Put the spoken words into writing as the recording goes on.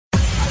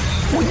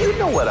Well, you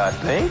know what I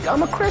think.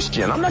 I'm a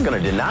Christian. I'm not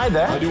going to deny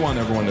that. I do want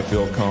everyone to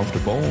feel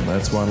comfortable, and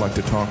that's why I'd like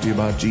to talk to you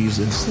about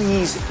Jesus.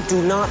 Please do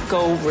not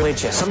go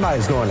religious.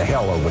 Somebody's going to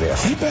hell over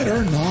this. He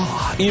better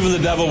not. Even the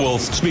devil will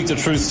speak the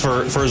truth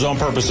for his own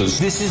purposes.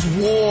 This is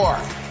war.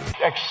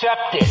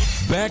 Accept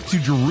it. Back to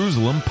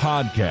Jerusalem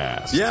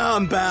podcast. Yeah,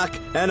 I'm back,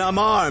 and I'm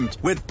armed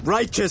with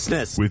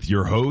righteousness. With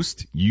your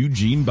host,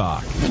 Eugene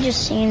Bach. He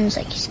just seems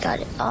like he's got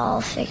it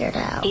all figured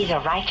out. He's a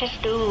righteous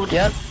dude.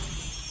 Yep.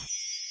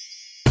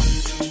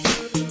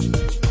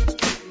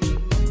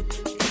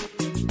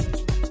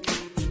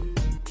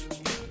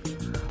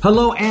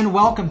 Hello and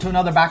welcome to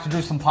another Back to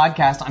Jerusalem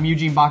podcast. I'm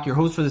Eugene Bach, your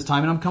host for this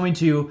time, and I'm coming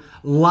to you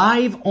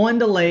live on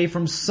delay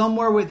from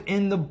somewhere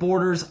within the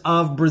borders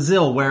of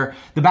Brazil, where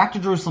the Back to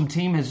Jerusalem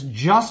team has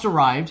just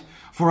arrived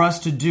for us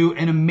to do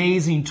an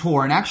amazing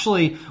tour. And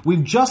actually,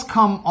 we've just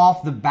come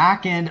off the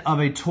back end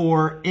of a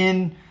tour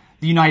in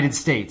the United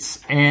States.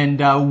 And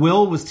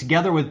Will was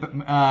together with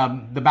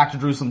the Back to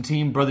Jerusalem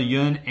team, Brother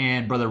Yun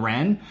and Brother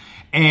Ren.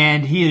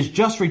 And he has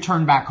just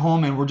returned back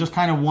home, and we're just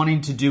kind of wanting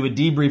to do a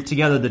debrief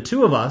together, the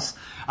two of us,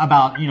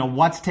 about,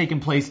 what's taken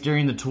place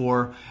during the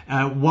tour,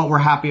 what we're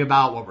happy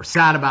about, what we're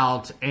sad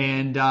about.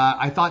 And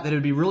I thought that it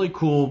would be really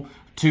cool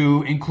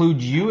to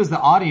include you as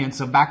the audience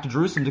of Back to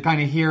Jerusalem to kind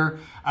of hear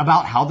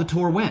about how the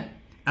tour went.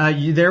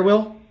 You there,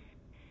 Will?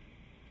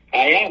 I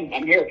am.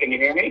 I'm here. Can you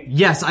hear me?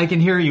 Yes, I can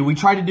hear you. We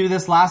tried to do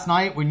this last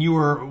night when you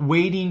were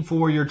waiting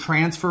for your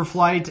transfer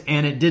flight,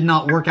 and it did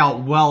not work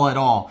out well at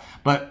all.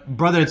 But,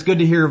 brother, it's good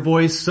to hear your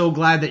voice. So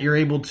glad that you're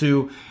able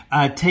to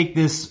take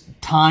this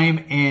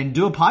time and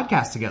do a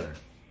podcast together.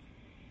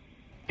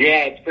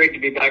 Yeah, it's great to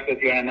be back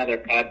with you on another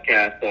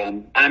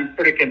podcast. I'm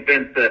pretty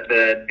convinced that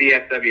the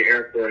DFW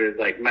airport is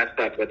messed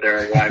up with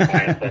their Wi-Fi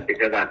and stuff,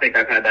 because I think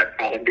I've had that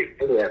problem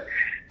before.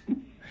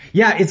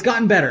 Yeah, it's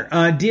gotten better.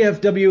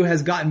 DFW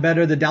has gotten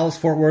better. The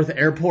Dallas-Fort Worth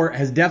airport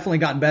has definitely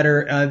gotten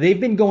better. They've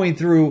been going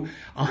through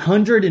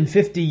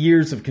 150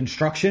 years of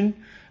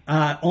construction.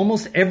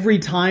 Almost every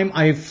time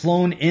I've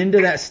flown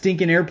into that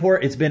stinking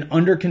airport, it's been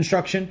under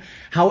construction.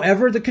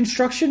 However, the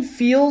construction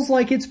feels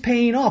like it's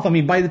paying off. I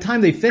mean, by the time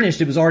they finished,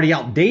 it was already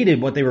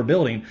outdated what they were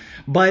building.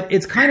 But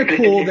it's kind of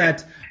cool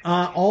that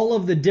all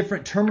of the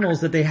different terminals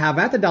that they have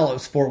at the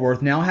Dallas-Fort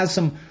Worth now has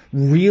some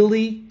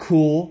really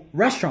cool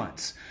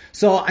restaurants.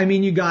 So, I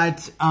mean, you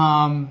got,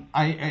 I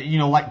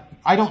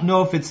don't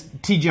know if it's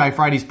TGI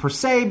Fridays per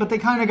se, but they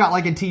kind of got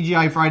like a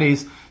TGI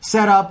Fridays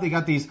setup. They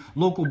got these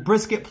local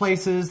brisket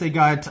places. They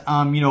got,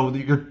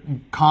 your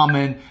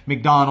common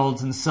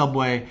McDonald's and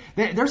Subway.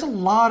 There's a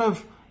lot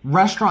of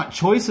restaurant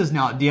choices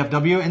now at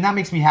DFW, and that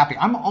makes me happy.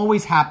 I'm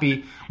always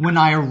happy when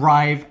I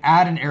arrive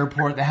at an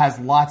airport that has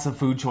lots of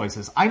food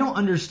choices. I don't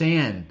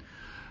understand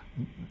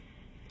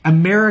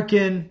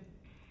American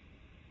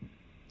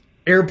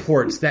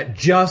airports that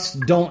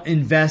just don't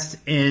invest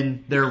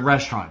in their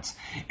restaurants.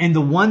 And the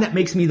one that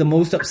makes me the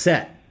most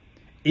upset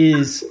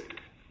is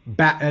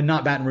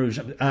not Baton Rouge,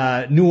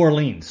 New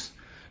Orleans.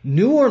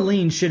 New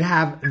Orleans should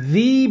have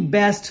the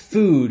best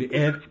food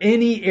at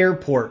any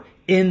airport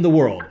in the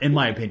world, in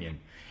my opinion.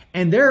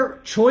 And their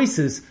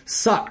choices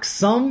suck.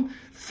 Some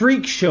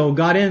freak show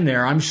got in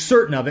there, I'm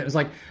certain of it. It was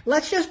like,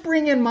 let's just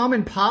bring in mom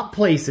and pop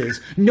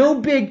places. No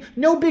big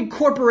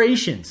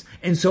corporations.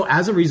 And so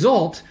as a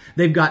result,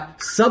 they've got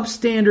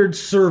substandard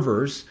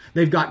servers,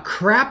 they've got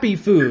crappy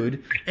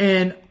food,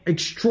 and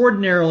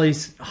extraordinarily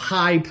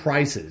high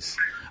prices.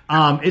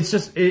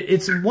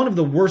 It's one of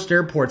the worst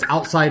airports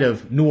outside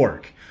of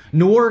Newark.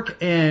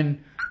 Newark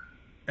and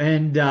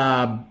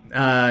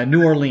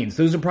New Orleans.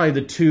 Those are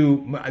probably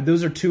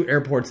two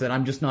airports that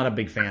I'm just not a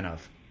big fan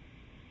of.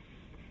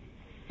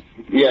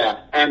 Yeah,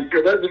 and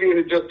for those of you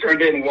who just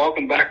turned in,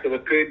 welcome back to the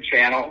Food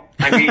Channel.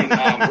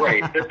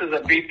 Right, this is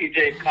a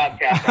BTJ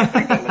podcast, I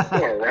think, on the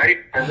tour, right?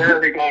 Or where are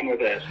we going with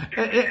this?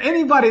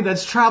 Anybody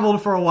that's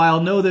traveled for a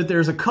while know that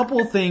there's a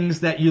couple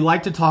things that you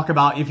like to talk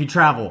about if you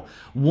travel.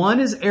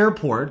 One is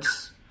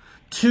airports,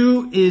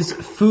 two is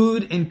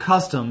food and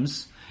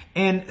customs,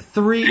 and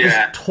three is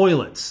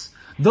toilets.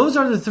 Those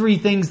are the three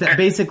things that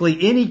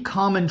basically any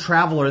common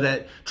traveler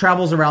that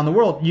travels around the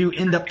world, you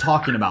end up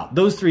talking about.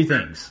 Those three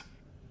things.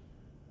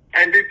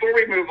 And before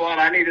we move on,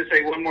 I need to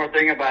say one more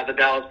thing about the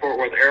Dallas-Fort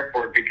Worth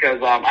Airport, because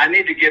I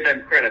need to give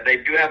them credit. They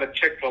do have a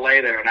Chick-fil-A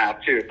there now,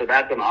 too, so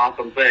that's an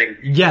awesome thing.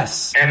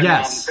 Yes, and,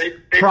 yes. They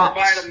props.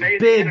 Provide amazing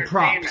Big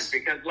entertainment, props.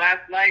 because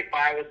last night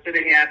while I was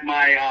sitting at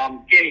my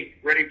gate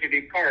ready to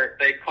depart,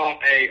 they caught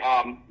a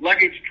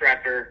luggage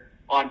tractor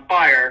on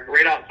fire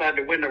right outside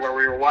the window where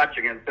we were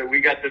watching it. So we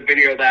got to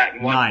video that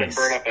and watch them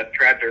burn up a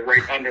tractor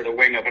right under the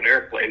wing of an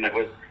airplane that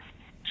was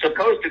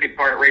supposed to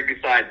depart right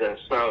beside us.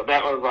 So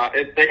that was,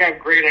 they have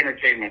great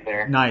entertainment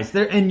there. Nice.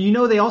 And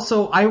they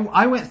also,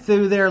 I went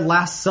through there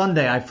last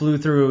Sunday. I flew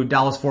through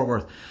Dallas-Fort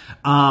Worth,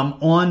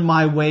 on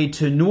my way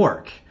to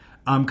Newark,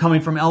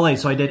 coming from LA.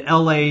 So I did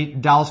LA,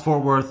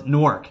 Dallas-Fort Worth,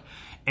 Newark.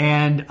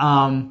 And,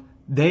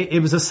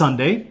 it was a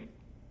Sunday.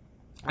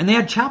 And they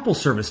had chapel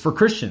service for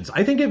Christians.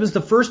 I think it was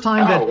the first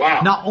time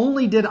that not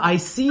only did I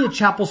see a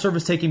chapel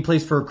service taking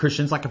place for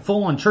Christians, like a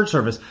full-on church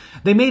service,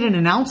 they made an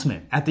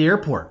announcement at the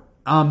airport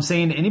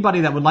saying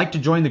anybody that would like to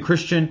join the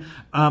Christian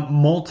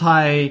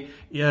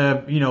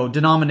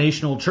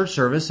denominational church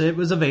service, it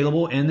was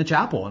available in the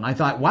chapel. And I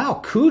thought,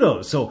 wow,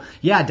 kudos. So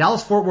yeah,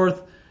 Dallas-Fort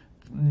Worth,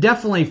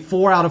 definitely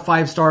 4 out of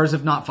 5 stars,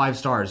 if not 5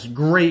 stars.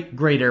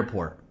 Great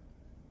airport.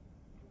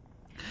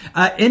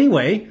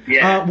 Anyway,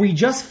 we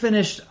just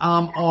finished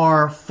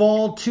our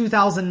fall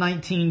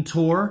 2019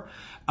 tour,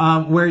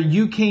 where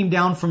you came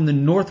down from the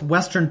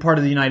northwestern part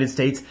of the United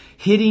States,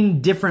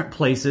 hitting different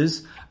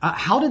places.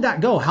 How did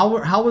that go?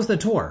 How was the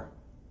tour?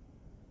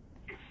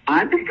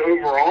 I think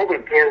overall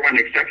the tour went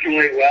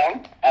exceptionally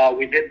well.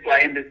 We did fly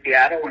into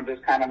Seattle and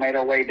just kind of made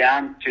our way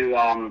down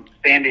to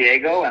San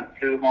Diego and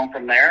flew home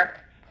from there.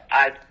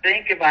 I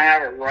think if I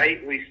have it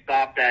right, we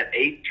stopped at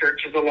 8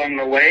 churches along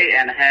the way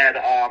and had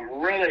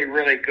really,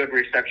 really good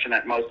reception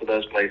at most of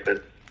those places.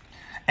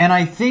 And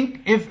I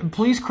think,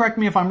 please correct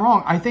me if I'm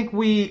wrong, I think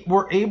we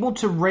were able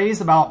to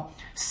raise about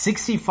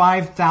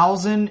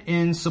 $65,000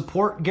 in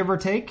support, give or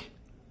take.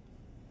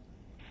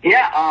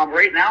 Yeah,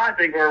 right now I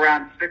think we're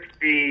around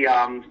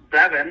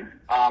 67.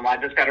 I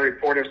just got a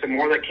report of some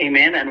more that came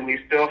in, and we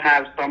still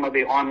have some of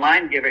the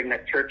online giving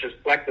that Church has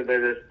collected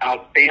that is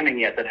outstanding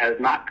yet that has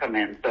not come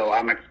in. So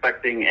I'm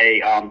expecting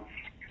a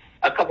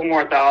couple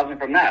more thousand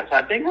from that. So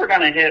I think we're going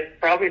to hit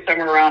probably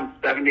somewhere around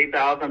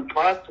 70,000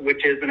 plus,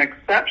 which is an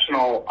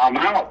exceptional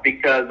amount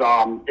because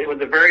it was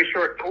a very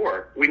short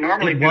tour. We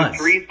normally do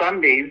 3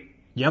 Sundays.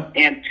 Yep.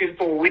 And 2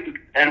 full weeks,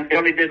 and we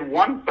only did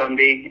 1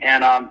 Sunday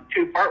and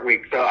 2 part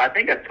weeks. So I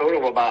think a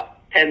total of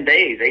about 10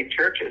 days, 8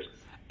 churches.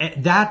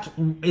 That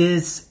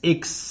is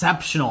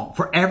exceptional.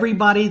 For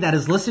everybody that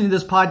is listening to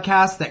this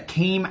podcast that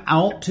came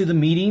out to the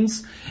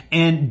meetings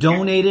and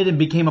donated and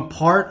became a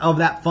part of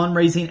that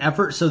fundraising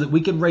effort so that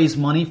we could raise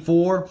money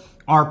for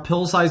our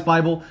pill-sized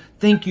Bible,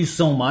 thank you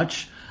so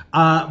much.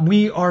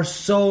 We are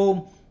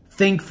so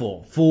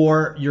thankful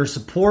for your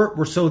support.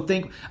 We're so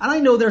thankful. And I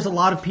know there's a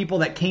lot of people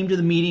that came to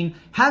the meeting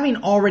having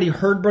already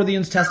heard Brother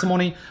Yun's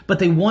testimony, but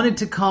they wanted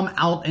to come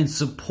out and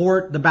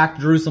support the Back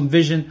to Jerusalem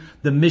vision,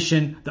 the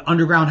mission, the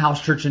underground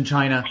house church in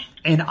China.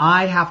 And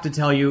I have to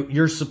tell you,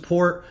 your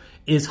support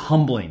is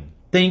humbling.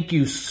 Thank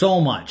you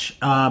so much.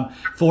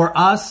 For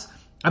us,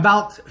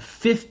 about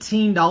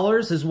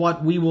 $15 is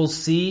what we will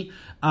see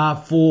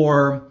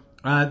for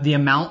the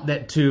amount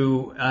that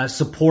to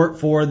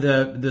support for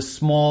the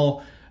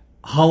small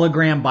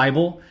hologram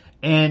Bible.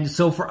 And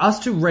so for us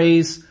to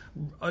raise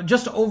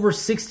just over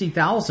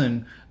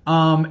 60,000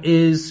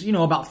 is,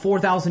 about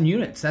 4,000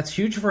 units. That's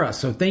huge for us.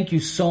 So thank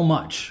you so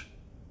much.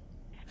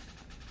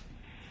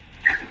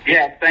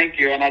 Yeah, thank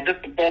you. And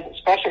just a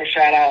special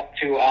shout out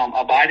to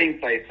Abiding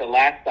Place, the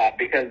last stop,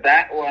 because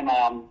that one,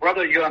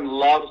 Brother Yun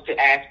loves to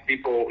ask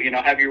people,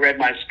 have you read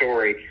my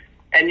story?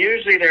 And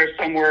usually there's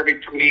somewhere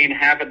between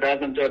half a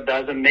dozen to a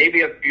dozen,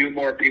 maybe a few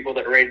more people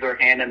that raise their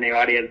hand in the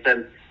audience.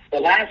 And the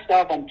last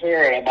stop on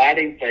tour at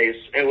Abiding Place,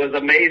 it was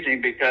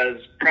amazing because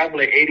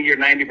probably 80 or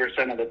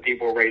 90% of the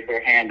people raised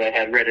their hand that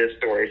had read his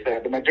story. So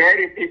the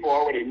majority of people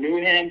already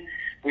knew him.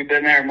 We've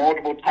been there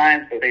multiple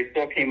times, but they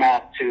still came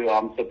out to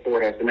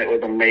support us, and it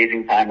was an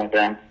amazing time with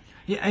them.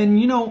 Yeah, and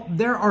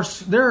there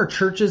are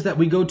churches that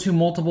we go to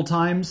multiple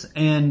times,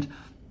 and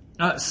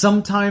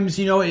sometimes,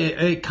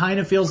 it kind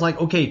of feels like,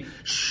 okay,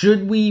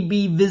 should we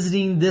be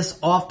visiting this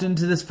often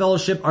to this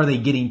fellowship? Are they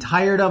getting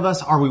tired of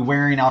us? Are we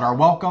wearing out our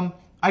welcome?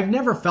 I've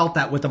never felt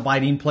that with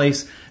Abiding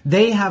Place.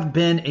 They have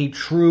been a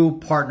true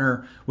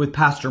partner with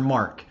Pastor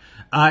Mark.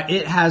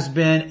 It has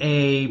been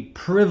a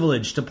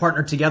privilege to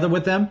partner together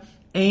with them,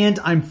 and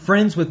I'm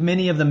friends with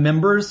many of the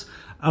members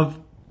of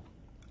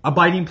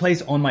Abiding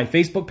Place on my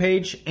Facebook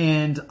page,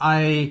 and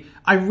I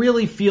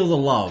really feel the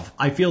love.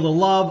 I feel the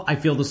love. I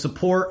feel the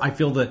support. I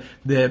feel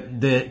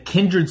the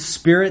kindred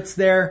spirits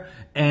there,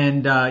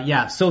 and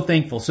so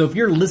thankful. So if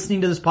you're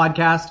listening to this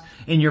podcast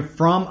and you're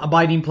from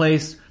Abiding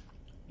Place,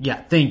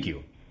 thank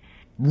you.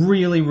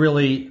 Really,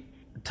 really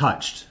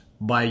touched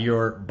by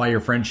your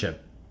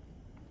friendship.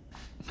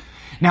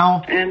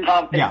 Now, and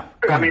some of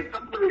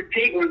the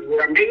repeat ones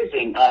were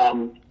amazing.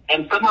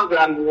 And some of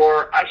them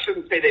were, I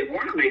shouldn't say they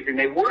weren't amazing,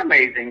 they were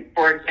amazing.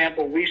 For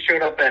example, we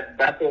showed up at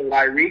Bethel,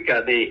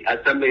 Wairika, the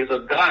Assemblies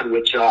of God,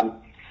 which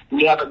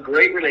we have a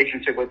great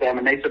relationship with them,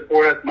 and they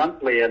support us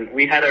monthly. And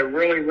we had a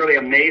really, really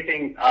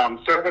amazing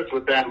service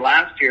with them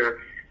last year.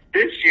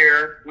 This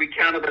year, we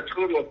counted a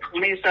total of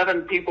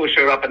 27 people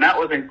showed up, and that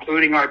was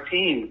including our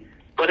team.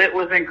 But it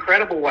was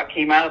incredible what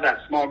came out of that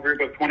small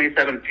group of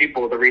 27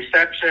 people. The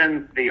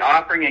reception, the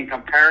offering in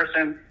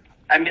comparison.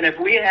 I mean, if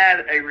we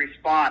had a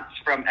response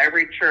from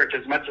every church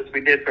as much as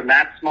we did from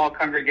that small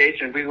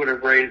congregation, we would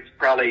have raised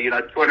probably,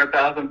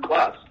 200,000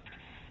 plus.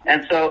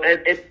 And so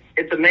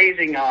it's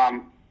amazing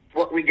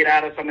what we get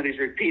out of some of these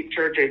repeat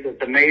churches.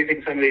 It's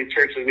amazing some of these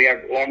churches we have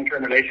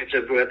long-term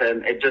relationships with,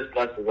 and it just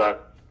blesses us.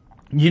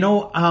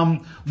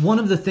 One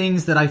of the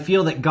things that I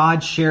feel that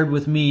God shared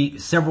with me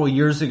several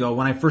years ago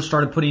when I first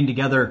started putting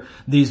together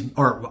these,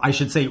 or I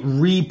should say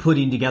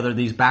re-putting together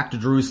these Back to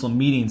Jerusalem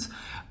meetings,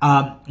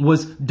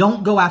 was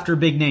don't go after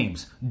big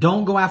names.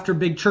 Don't go after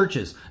big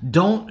churches.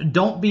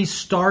 Don't be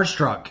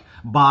starstruck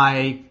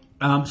by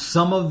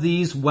some of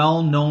these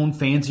well-known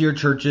fancier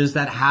churches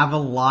that have a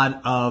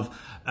lot of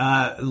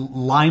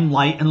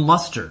limelight and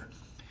luster.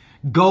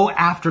 Go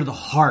after the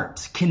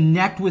heart.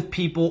 Connect with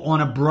people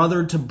on a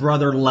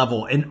brother-to-brother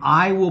level, and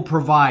I will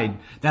provide.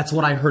 That's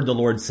what I heard the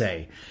Lord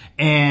say.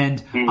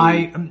 And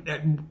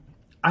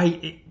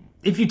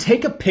if you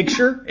take a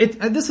picture,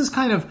 this is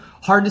kind of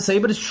hard to say,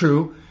 but it's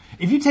true.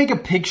 If you take a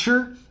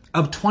picture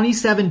of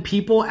 27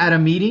 people at a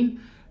meeting,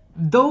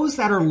 those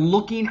that are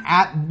looking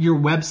at your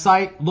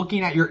website,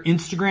 looking at your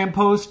Instagram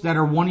post, that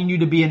are wanting you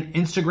to be an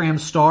Instagram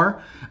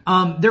star,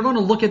 they're going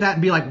to look at that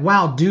and be like,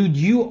 wow, dude,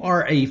 you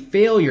are a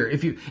failure.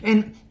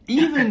 Even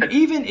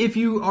if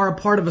you are a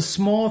part of a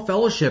small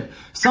fellowship,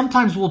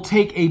 sometimes we'll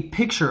take a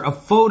picture, a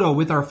photo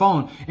with our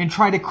phone and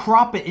try to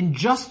crop it in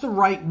just the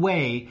right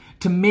way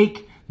to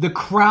make the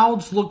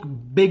crowds look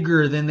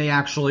bigger than they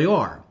actually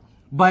are.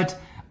 But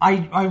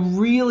I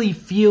really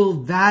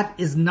feel that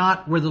is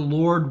not where the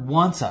Lord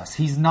wants us.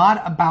 He's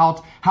not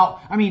about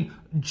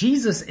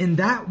Jesus in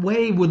that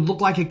way would look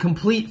like a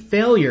complete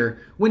failure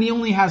when he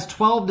only has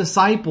 12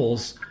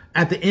 disciples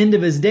at the end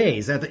of his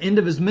days, at the end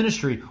of his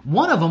ministry.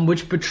 One of them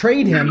which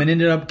betrayed him and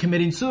ended up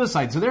committing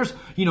suicide. So there's,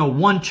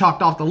 one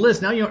chalked off the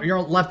list. Now you're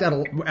left at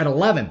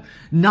 11.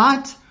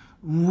 Not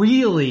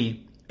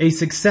really a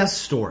success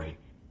story.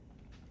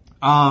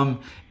 But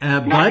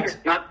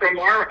not from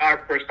our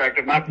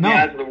perspective, not from the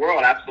eyes of the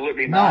world,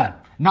 absolutely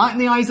not. Not in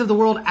the eyes of the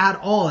world at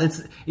all.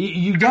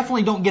 You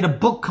definitely don't get a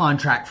book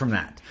contract from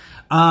that.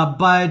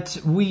 But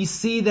we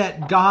see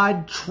that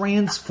God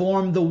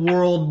transformed the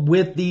world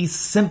with these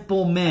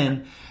simple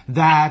men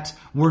that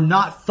were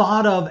not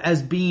thought of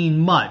as being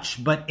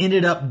much, but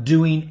ended up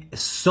doing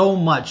so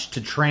much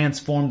to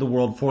transform the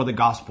world for the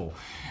gospel.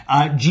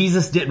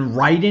 Jesus didn't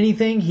write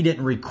anything. He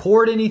didn't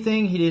record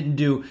anything. He didn't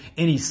do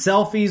any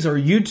selfies or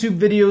YouTube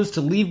videos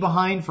to leave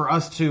behind for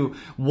us to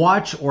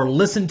watch or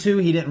listen to.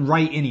 He didn't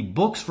write any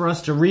books for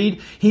us to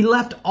read. He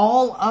left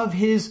all of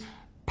his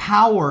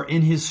power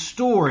in his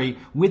story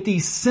with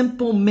these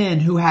simple men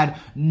who had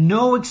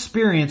no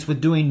experience with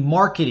doing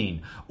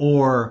marketing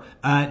or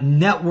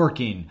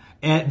networking.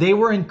 They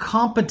were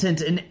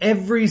incompetent in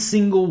every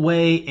single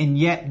way, and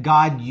yet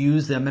God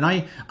used them. And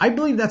I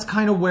believe that's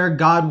kind of where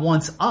God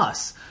wants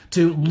us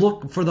to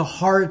look for the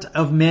heart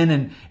of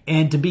men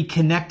and to be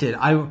connected.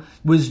 I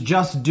was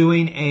just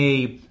doing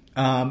a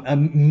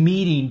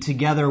meeting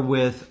together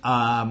with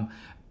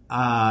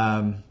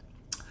Heidi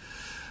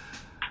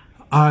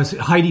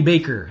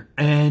Baker,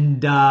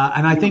 and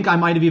I think I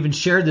might have even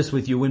shared this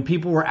with you when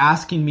people were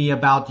asking me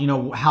about,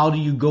 how do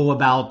you go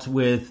about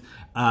with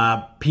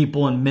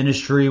people in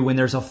ministry when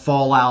there's a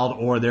fallout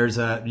or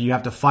you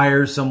have to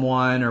fire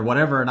someone or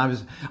whatever. And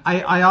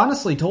I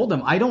honestly told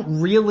them I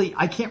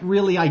can't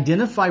really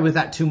identify with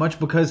that too much,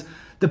 because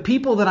the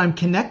people that I'm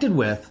connected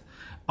with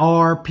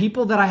are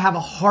people that I have a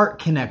heart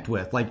connect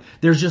with. Like,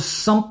 there's just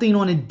something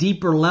on a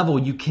deeper level.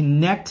 You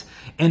connect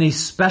in a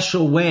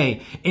special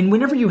way. And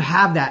whenever you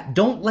have that,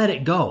 don't let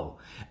it go.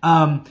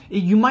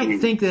 You might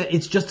think that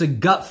it's just a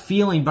gut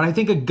feeling, but I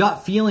think a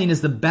gut feeling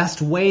is the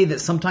best way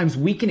that sometimes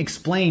we can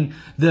explain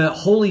the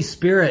Holy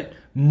Spirit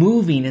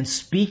moving and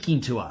speaking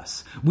to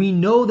us. We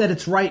know that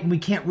it's right and we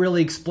can't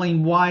really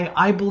explain why.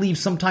 I believe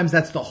sometimes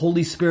that's the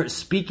Holy Spirit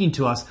speaking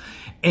to us.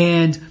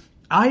 And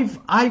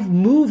I've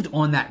moved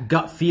on that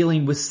gut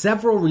feeling with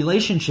several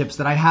relationships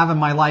that I have in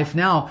my life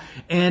now.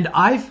 And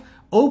I've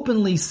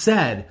openly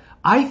said,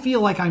 I feel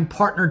like I'm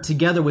partnered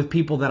together with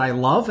people that I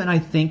love and I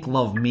think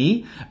love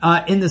me.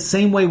 In the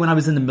same way, when I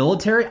was in the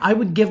military, I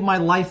would give my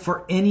life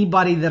for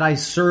anybody that I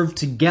served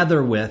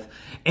together with.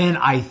 And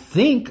I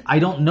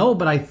don't know,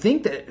 but I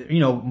think that,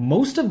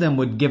 most of them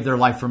would give their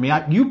life for me.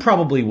 You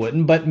probably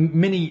wouldn't, but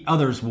many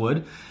others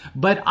would.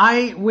 But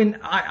when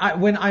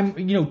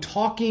I'm,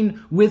 talking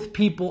with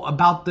people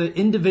about the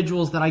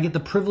individuals that I get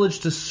the privilege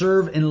to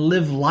serve and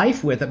live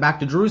life with at Back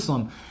to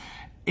Jerusalem,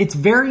 it's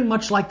very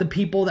much like the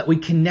people that we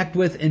connect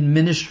with in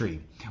ministry.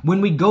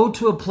 When we go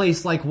to a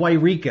place like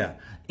Wairika,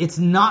 it's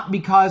not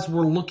because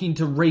we're looking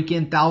to rake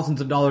in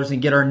thousands of dollars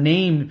and get our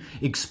name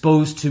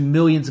exposed to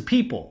millions of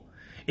people.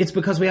 It's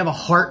because we have a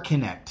heart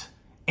connect.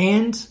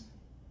 And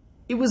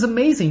it was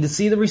amazing to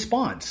see the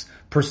response.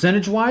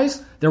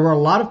 Percentage-wise, there were a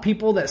lot of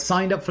people that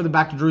signed up for the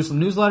Back to Jerusalem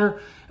newsletter.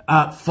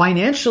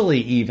 Financially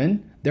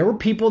even, there were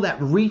people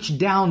that reached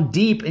down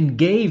deep and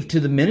gave to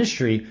the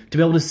ministry to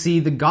be able to see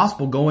the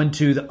gospel go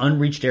into the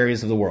unreached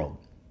areas of the world.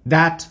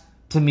 That,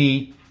 to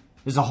me,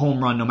 is a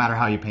home run no matter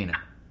how you paint it.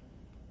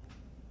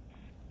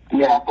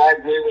 Yeah, I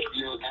agree with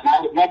you. And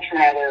I would much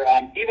rather,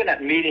 even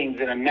at meetings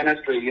in a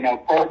ministry,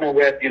 partner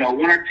with,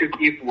 one or two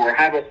people or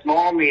have a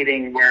small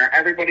meeting where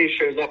everybody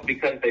shows up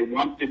because they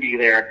want to be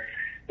there,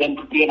 than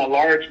to be in a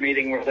large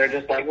meeting where they're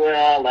just like,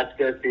 well, let's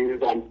go see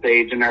who's on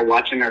stage, and they're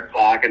watching their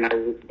clock and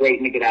they're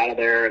waiting to get out of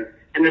there.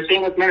 And the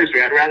same with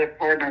ministry. I'd rather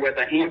partner with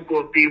a handful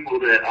of people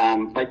that,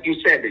 like you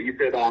said, that you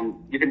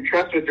can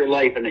trust with your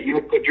life and that you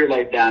would put your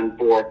life down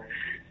for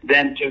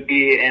than to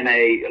be in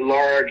a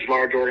large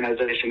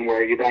organization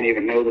where you don't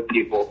even know the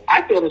people.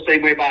 I feel the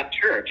same way about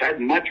church. I'd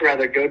much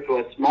rather go to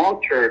a small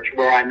church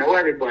where I know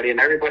everybody and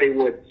everybody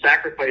would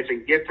sacrifice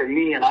and give for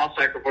me and I'll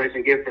sacrifice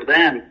and give for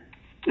them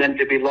than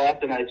to be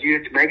lost in a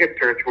huge mega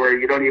church where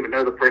you don't even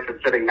know the person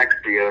sitting next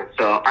to you.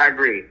 So I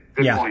agree.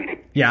 Good point.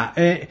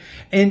 Yeah.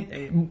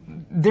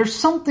 And there's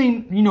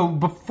something,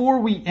 before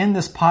we end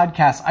this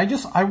podcast,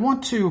 I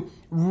want to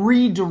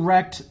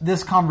redirect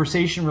this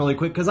conversation really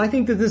quick because I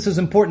think that this is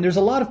important. There's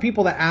a lot of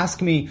people that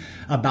ask me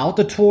about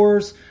the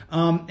tours.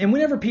 And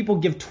whenever people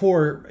give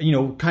tour,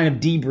 kind of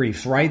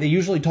debriefs, right? They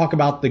usually talk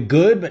about the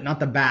good, but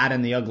not the bad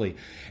and the ugly.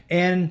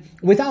 And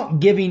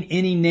without giving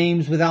any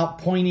names, without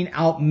pointing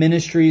out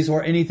ministries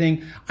or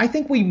anything, I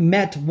think we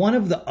met one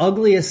of the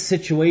ugliest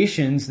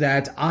situations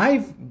that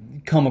I've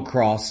come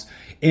across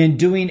in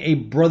doing a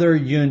Brother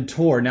Yun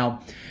tour.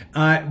 Now,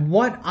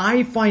 what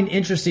I find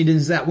interesting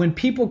is that when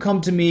people come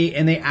to me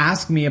and they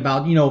ask me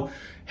about,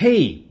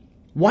 hey,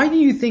 why do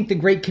you think the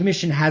Great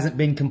Commission hasn't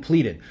been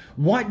completed?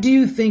 What do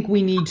you think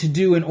we need to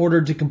do in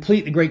order to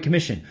complete the Great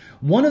Commission?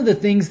 One of the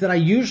things that I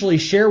usually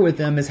share with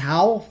them is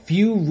how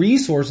few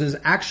resources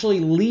actually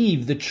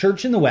leave the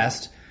church in the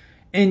West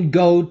and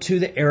go to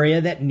the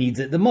area that needs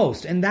it the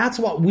most. And that's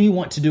what we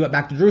want to do at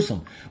Back to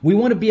Jerusalem. We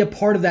want to be a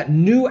part of that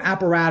new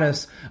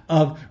apparatus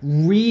of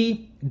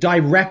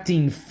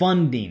redirecting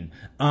funding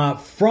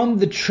from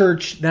the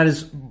church that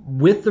is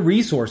with the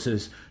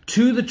resources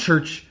to the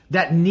church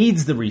that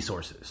needs the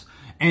resources.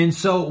 And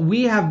so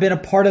we have been a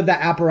part of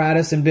that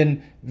apparatus and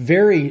been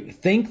very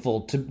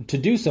thankful to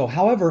do so.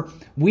 However,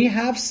 we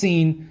have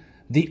seen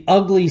the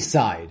ugly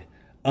side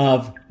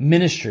of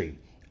ministry.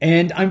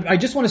 And I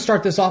just want to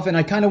start this off, and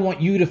I kind of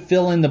want you to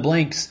fill in the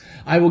blanks.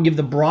 I will give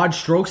the broad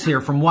strokes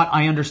here from what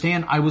I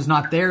understand. I was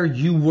not there.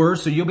 You were,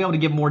 so you'll be able to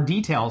give more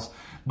details.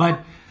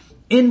 But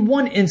in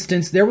one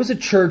instance, there was a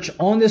church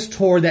on this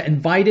tour that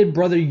invited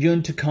Brother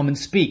Yun to come and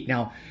speak.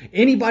 Now,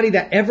 anybody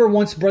that ever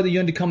wants Brother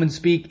Yun to come and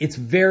speak, it's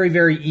very,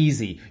 very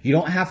easy. You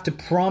don't have to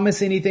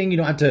promise anything. You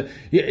don't have to,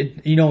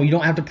 you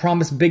don't have to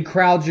promise big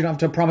crowds. You don't have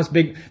to promise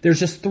there's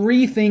just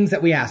three things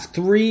that we ask.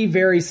 Three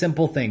very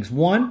simple things.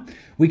 One,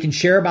 we can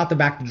share about the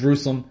Back to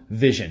Jerusalem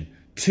vision.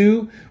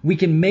 Two, we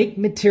can make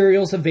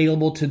materials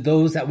available to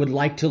those that would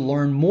like to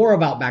learn more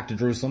about Back to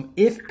Jerusalem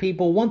if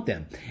people want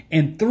them.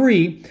 And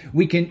three,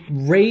 we can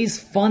raise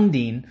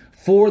funding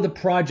for the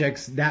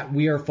projects that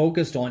we are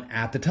focused on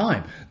at the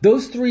time.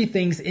 Those three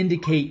things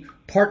indicate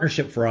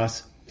partnership for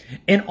us.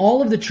 And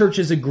all of the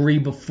churches agree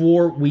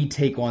before we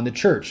take on the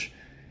church.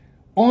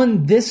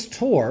 On this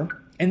tour,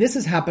 and this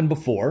has happened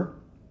before,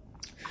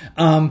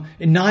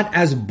 not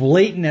as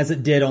blatant as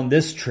it did on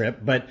this trip,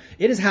 but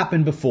it has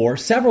happened before,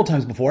 several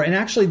times before. And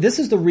actually, this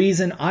is the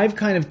reason I've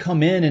kind of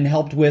come in and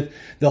helped with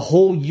the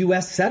whole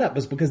U.S. setup,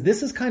 is because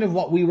this is kind of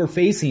what we were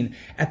facing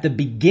at the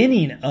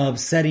beginning of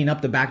setting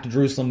up the Back to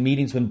Jerusalem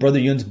meetings when Brother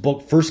Yun's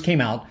book first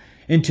came out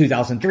in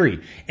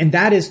 2003. And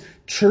that is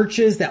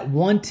churches that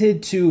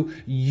wanted to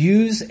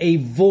use a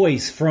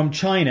voice from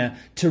China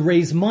to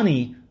raise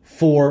money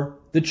for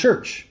the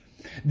church.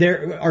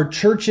 There are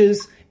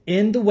churches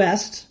in the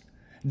West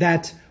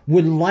that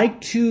would like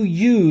to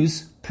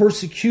use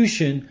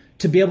persecution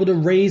to be able to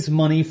raise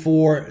money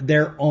for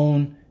their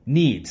own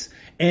needs.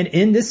 And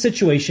in this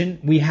situation,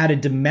 we had a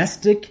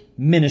domestic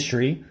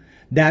ministry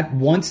that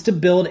wants to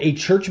build a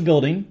church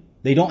building.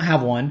 They don't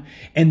have one.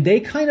 And they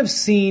kind of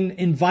seen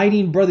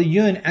inviting Brother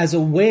Yun as a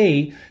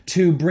way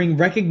to bring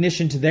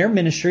recognition to their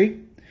ministry.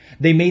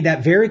 They made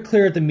that very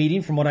clear at the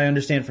meeting, from what I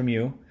understand from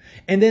you.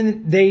 And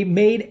then they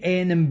made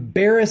an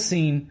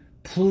embarrassing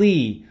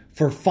plea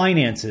for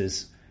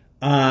finances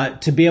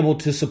to be able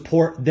to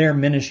support their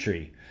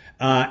ministry.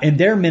 And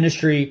their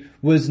ministry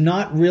was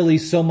not really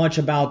so much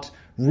about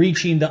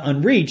reaching the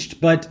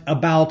unreached, but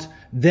about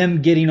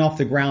them getting off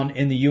the ground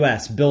in the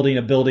U.S., building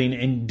a building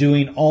and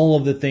doing all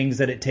of the things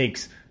that it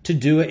takes to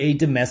do a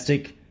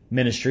domestic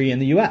ministry in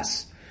the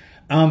U.S.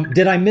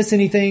 Did I miss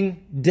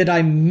anything? Did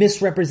I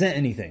misrepresent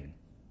anything?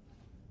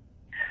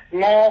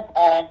 No,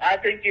 I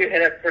think you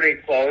hit it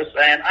pretty close.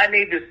 And I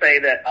need to say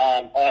that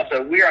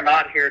also, we are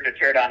not here to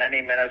tear down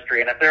any ministry.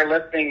 And if they're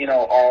listening,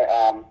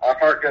 our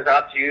heart goes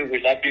out to you.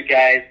 We love you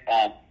guys.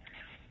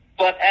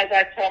 But as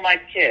I tell my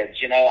kids,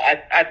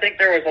 I think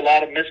there was a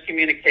lot of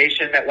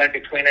miscommunication that went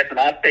between us, and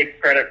I'll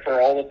take credit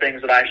for all the things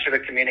that I should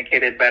have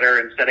communicated better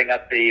in setting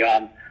up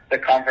the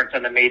conference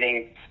and the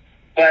meeting.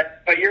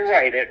 But you're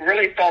right. It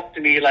really felt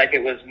to me like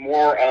it was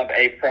more of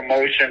a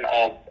promotion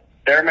of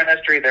their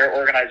ministry, their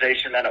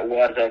organization, than it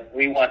was of,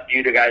 we want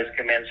you to guys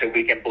come in so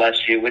we can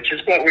bless you, which is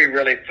what we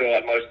really feel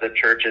at most of the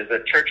churches.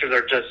 The churches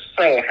are just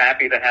so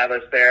happy to have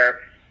us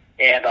there,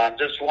 and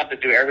just want to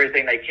do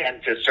everything they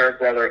can to serve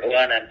Brother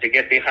Yun and to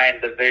get behind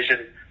the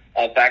vision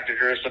of Back to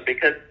Jerusalem,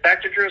 because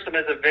Back to Jerusalem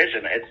is a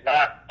vision. It's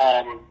not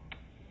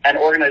an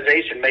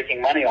organization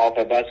making money off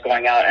of us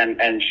going out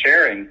and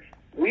sharing.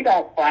 We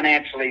don't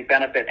financially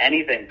benefit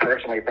anything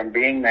personally from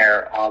being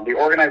there. The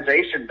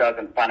organization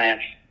doesn't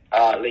financially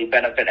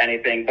benefit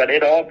anything, but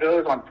it all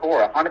goes on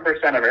tour.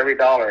 100% of every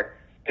dollar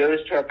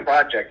goes to a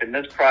project, and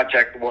this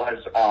project was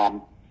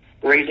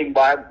raising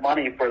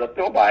money for the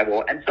Phil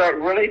Bible. And so it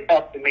really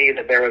felt to me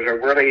that there was a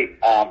really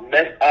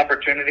missed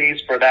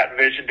opportunities for that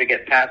vision to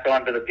get passed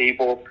on to the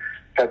people,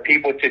 for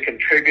people to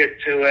contribute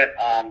to it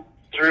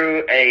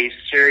through a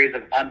series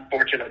of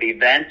unfortunate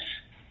events.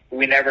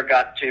 We never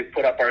got to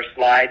put up our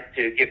slide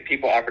to give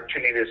people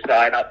opportunity to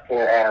sign up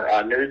for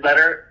our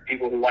newsletter,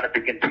 people who wanted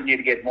to continue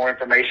to get more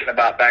information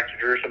about Back to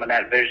Jerusalem and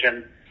that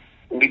vision.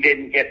 We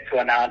didn't get to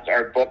announce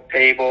our book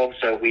table,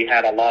 so we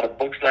had a lot of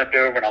books left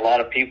over, and a lot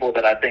of people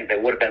that I think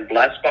that would have been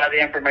blessed by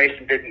the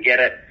information didn't get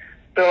it.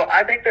 So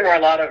I think there were a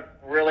lot of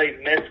really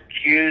missed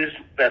cues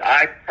that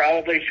I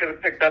probably should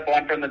have picked up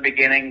on from the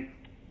beginning,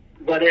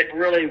 but it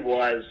really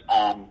was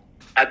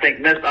I think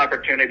missed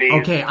opportunities.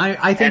 Okay,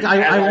 I think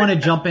I want to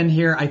jump in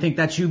here. I think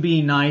that's you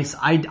being nice.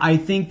 I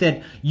think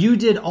that you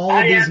did all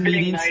of these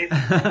meetings.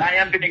 Nice. I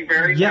am being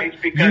very nice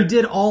because you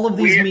did all of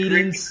these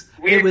meetings.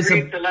 We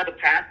agreed to let it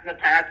pass in the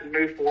past and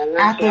move forward.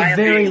 At so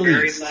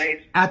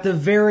the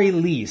very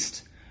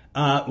least,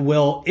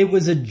 Will, it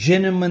was a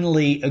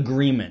gentlemanly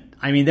agreement.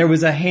 I mean, there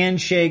was a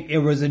handshake. It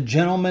was a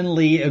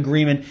gentlemanly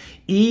agreement.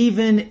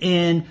 Even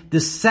in the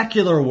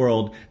secular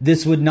world,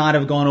 this would not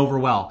have gone over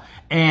well.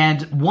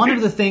 And one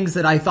of the things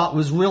that I thought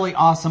was really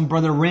awesome,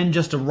 Brother Ren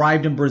just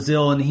arrived in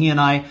Brazil, and he and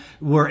I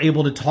were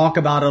able to talk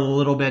about it a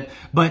little bit.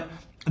 But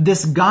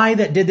this guy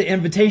that did the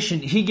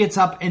invitation, he gets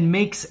up and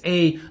makes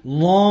a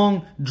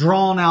long,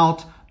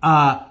 drawn-out,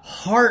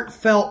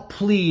 heartfelt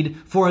plead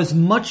for as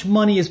much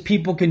money as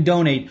people can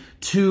donate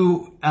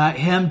to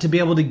him to be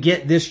able to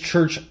get this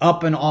church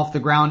up and off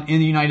the ground in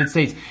the United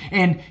States.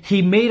 And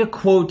he made a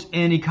quote,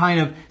 and he kind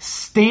of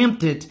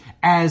stamped it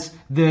as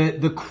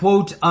the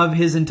quote of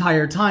his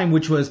entire time,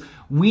 which was,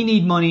 "We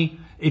need money.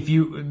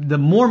 The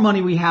more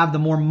money we have, the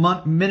more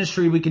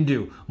ministry we can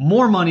do.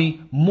 More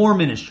money, more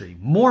ministry.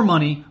 More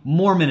money,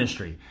 more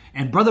ministry."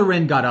 And Brother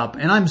Ren got up,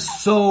 and I'm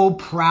so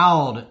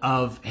proud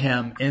of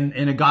him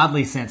in a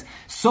godly sense.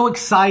 So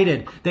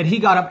excited that he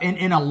got up and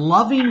in a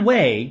loving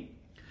way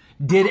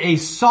did a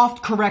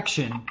soft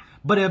correction,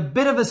 but a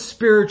bit of a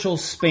spiritual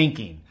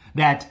spanking.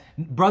 That,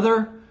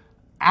 brother,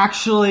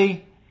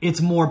 actually,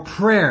 it's more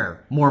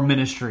prayer, more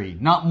ministry,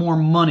 not more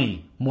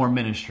money, more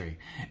ministry.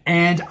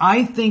 And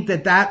I think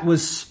that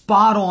was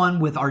spot on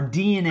with our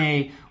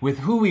DNA, with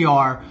who we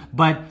are.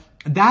 But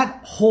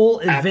that whole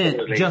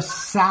event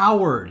just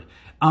soured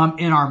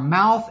in our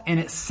mouth, and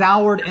it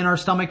soured in our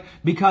stomach,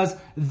 because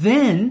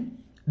then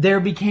there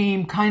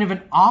became kind of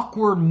an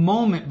awkward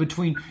moment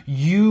between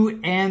you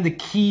and the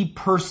key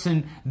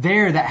person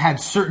there that had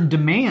certain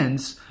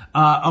demands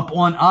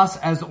upon us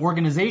as the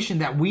organization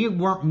that we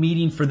weren't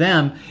meeting for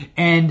them,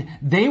 and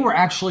they were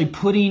actually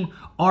putting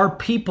our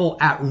people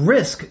at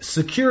risk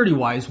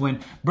security-wise when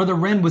Brother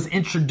Ren was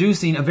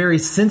introducing a very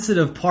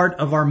sensitive part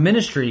of our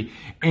ministry.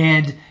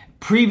 And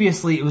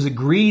previously it was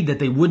agreed that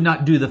they would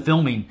not do the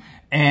filming,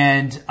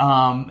 and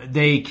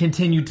they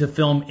continued to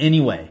film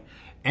anyway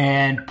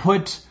and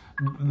put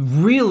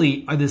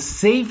really the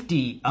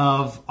safety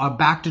of our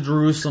Back to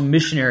Jerusalem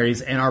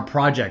missionaries and our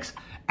projects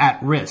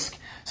at risk.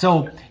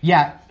 So,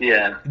 yeah.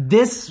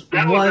 This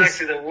was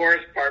actually the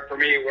worst part for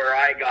me, where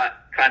I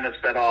got kind of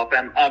set off.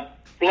 And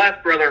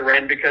bless Brother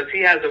Ren, because he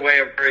has a way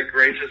of very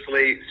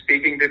graciously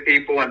speaking to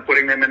people and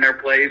putting them in their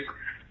place.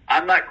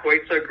 I'm not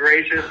quite so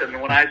gracious, and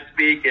when I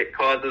speak, it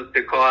causes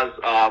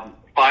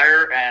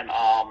fire and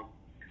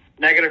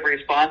negative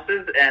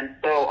responses. And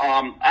so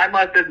I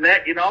must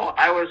admit,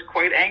 I was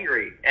quite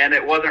angry, and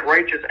it wasn't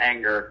righteous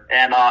anger,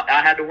 and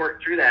I had to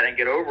work through that and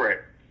get over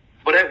it.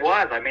 But it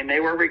was. I mean, they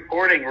were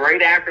recording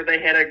right after they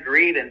had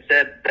agreed and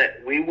said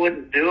that we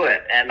wouldn't do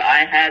it. And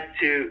I had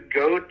to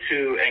go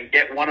to and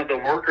get one of the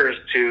workers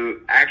to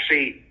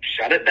actually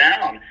shut it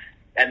down.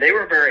 And they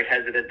were very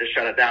hesitant to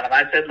shut it down. And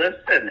I said,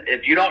 listen,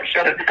 if you don't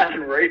shut it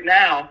down right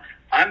now,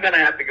 I'm going to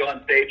have to go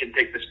on stage and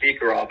take the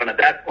speaker off. And at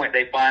that point,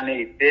 they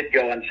finally did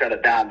go and shut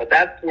it down. But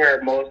that's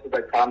where most of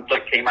the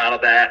conflict came out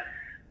of that.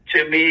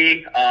 To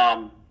me,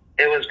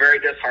 it was very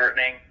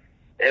disheartening.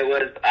 It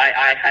was,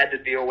 I had to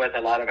deal with a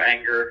lot of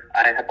anger.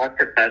 I must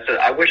confess it.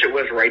 I wish it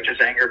was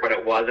righteous anger, but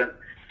it wasn't.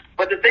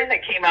 But the thing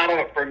that came out of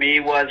it for me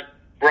was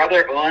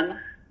Brother Un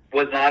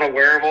was not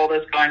aware of all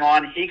this going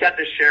on. He got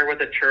to share with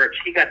the church.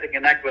 He got to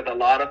connect with a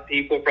lot of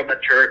people from the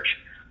church.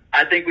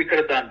 I think we could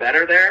have done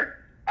better there.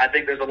 I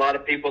think there's a lot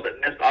of people that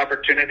missed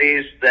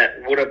opportunities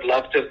that would have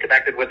loved to have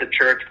connected with the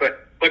church,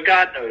 but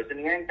God knows. In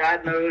the end,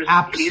 God knows.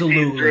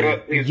 Absolutely.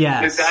 We've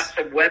got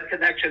some web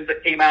connections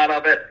that came out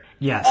of it.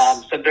 Yes.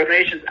 Some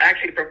donations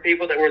actually from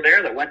people that were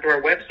there that went to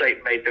our website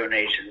and made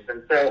donations.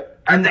 And so,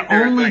 and the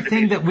only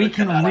thing that we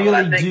can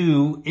really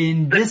do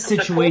in this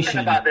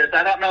situation. The cool thing about this,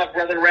 I don't know if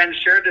Brother Ren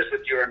shared this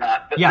with you or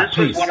not, but this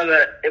please. was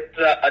it's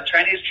a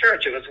Chinese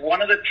church. It was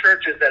one of the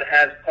churches that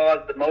has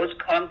caused the most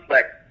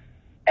conflict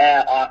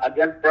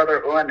against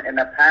Brother Un in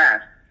the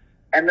past.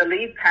 And the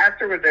lead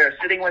pastor was there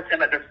sitting with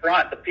him at the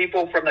front. The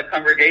people from the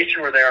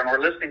congregation were there and were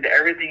listening to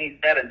everything he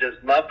said and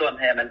just loved on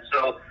him. And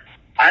so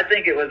I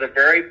think it was a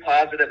very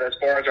positive as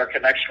far as our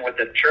connection with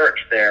the church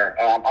there.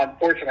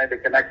 Unfortunately, the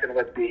connection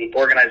with the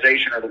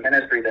organization or the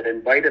ministry that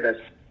invited us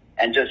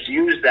and just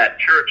used that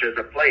church as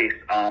a place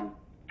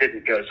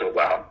didn't go so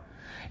well.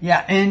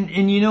 Yeah,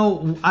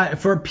 and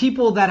for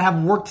people that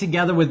have worked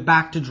together with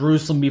Back to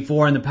Jerusalem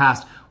before in the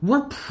past,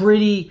 we're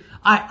pretty,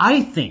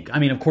 I think,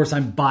 of course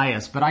I'm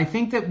biased, but I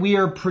think that we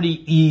are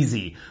pretty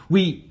easy.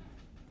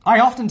 I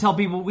often tell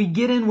people we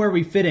get in where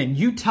we fit in.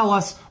 You tell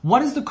us,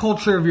 what is the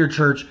culture of your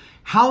church?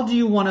 How do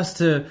you want us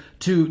to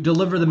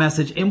deliver the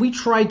message? And we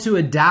try to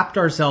adapt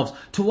ourselves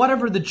to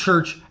whatever the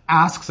church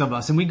asks of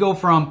us. And we go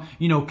from,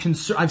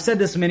 I've said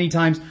this many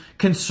times,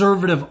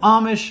 conservative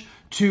Amish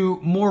to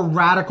more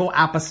radical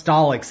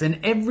apostolics and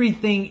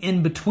everything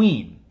in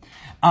between.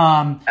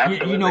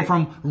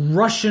 From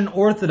Russian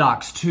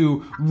Orthodox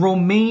to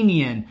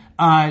Romanian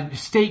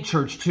state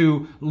church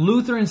to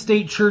Lutheran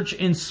state church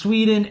in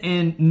Sweden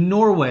and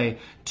Norway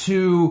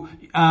to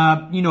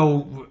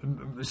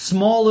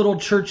small little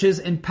churches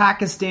in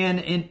Pakistan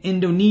and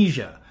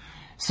Indonesia.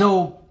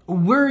 So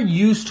we're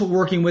used to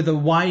working with a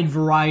wide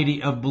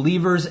variety of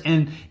believers,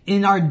 and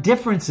in our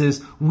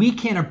differences, we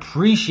can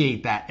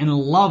appreciate that and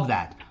love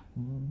that.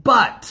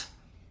 But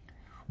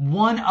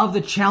one of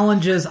the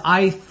challenges,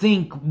 I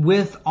think,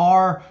 with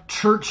our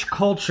church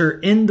culture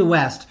in the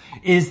West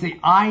is the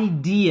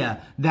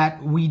idea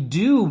that we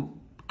do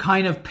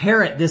kind of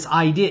parrot this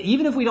idea,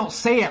 even if we don't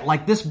say it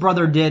like this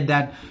brother did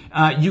that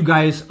you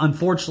guys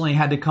unfortunately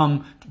had to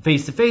come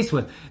face to face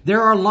with.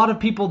 There are a lot of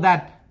people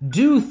that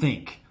do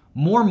think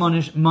more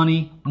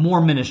money,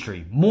 more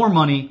ministry, more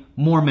money,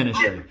 more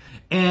ministry.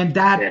 And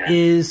that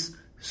is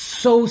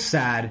so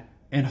sad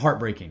and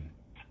heartbreaking.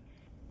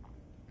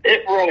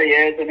 It really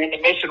is, and in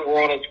the mission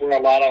world, it's where a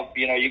lot of,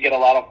 you get a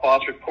lot of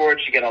false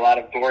reports, you get a lot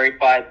of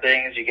glorified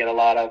things, you get a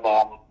lot of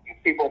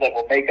people that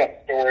will make up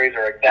stories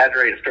or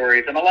exaggerate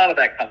stories, and a lot of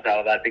that comes out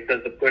of that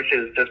because the push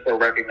is just for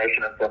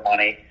recognition and for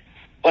money.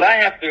 But I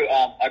have to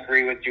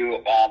agree with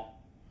you,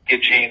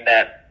 Eugene,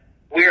 that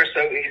we are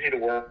so easy to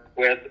work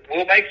with.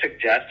 We'll make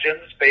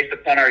suggestions based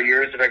upon our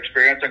years of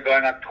experience and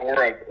going on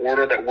tour of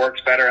order that works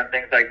better and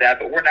things like that,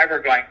 but we're never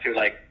going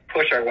to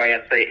push our way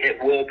and say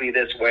it will be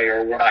this way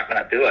or we're not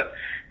going to do it.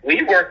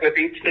 We work with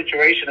each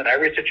situation and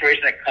every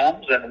situation that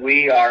comes, and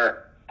we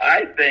are,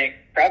 I think,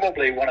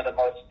 probably one of the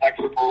most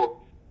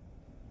flexible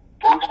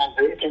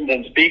organizations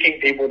and speaking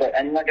people that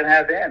anyone can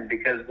have in,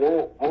 because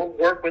we'll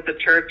work with the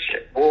church.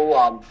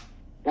 We'll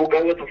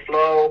go with the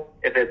flow.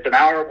 If it's an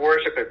hour of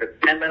worship, if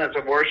it's 10 minutes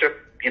of worship,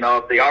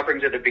 if the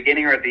offering's at the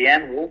beginning or at the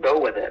end, we'll go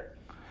with it.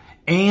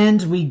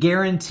 And we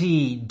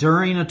guarantee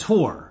during a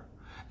tour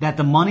that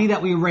the money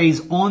that we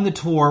raise on the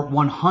tour,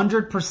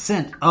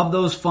 100% of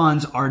those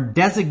funds are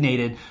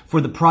designated for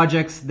the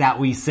projects that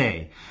we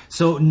say.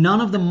 So none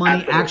of the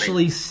money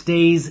actually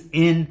stays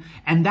in.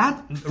 And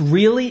that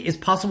really is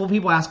possible.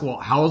 People ask, well,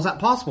 how is that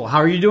possible? How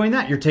are you doing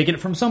that? You're taking it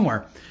from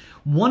somewhere.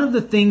 One of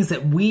the things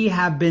that we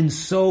have been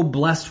so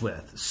blessed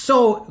with,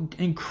 so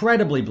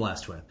incredibly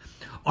blessed with,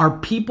 are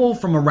people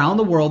from around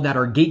the world that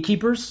are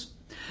gatekeepers,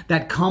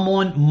 that come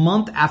on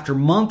month after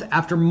month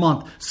after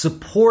month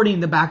supporting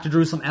the Back to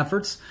Jerusalem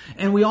efforts.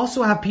 And we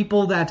also have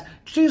people that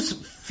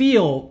just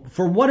feel,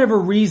 for whatever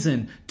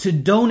reason, to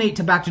donate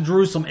to Back to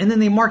Jerusalem, and then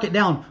they mark it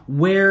down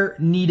where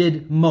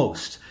needed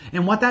most.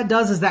 And what that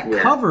does is that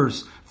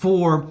covers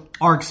for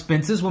our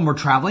expenses when we're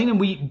traveling, and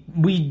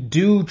we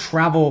do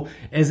travel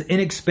as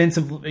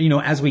inexpensive,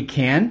 as we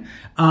can,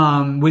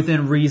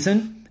 within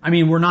reason.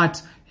 We're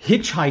not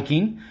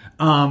hitchhiking.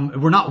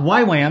 We're not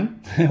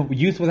YWAM,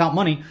 Youth Without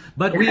Money,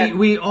 but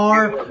we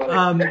are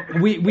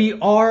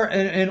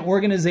an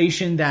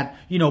organization that,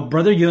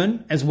 Brother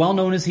Yun, as well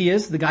known as he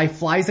is, the guy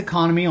flies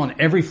economy on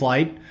every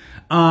flight.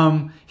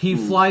 He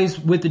flies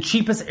with the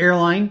cheapest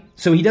airline,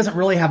 so he doesn't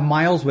really have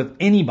miles with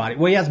anybody.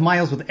 Well, he has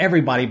miles with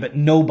everybody, but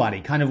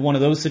nobody. Kind of one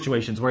of those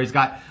situations where he's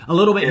got a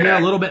little bit here,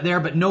 a little bit there,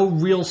 but no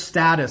real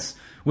status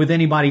with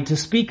anybody to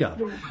speak of.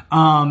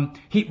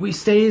 He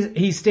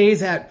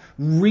stays at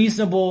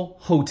reasonable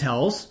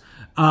hotels.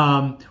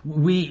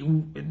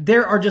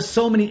 There are just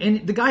so many,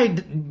 and the guy,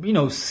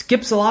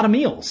 skips a lot of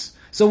meals.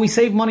 So we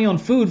save money on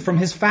food from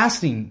his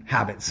fasting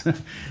habits.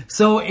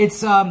 So it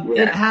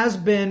has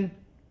been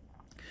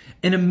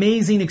an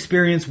amazing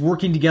experience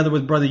working together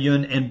with Brother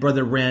Yun and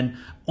Brother Ren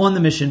on the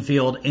mission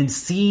field and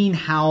seeing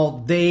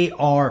how they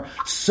are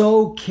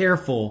so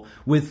careful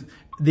with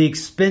the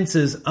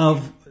expenses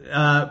of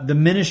the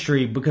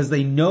ministry, because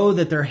they know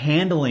that they're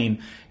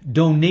handling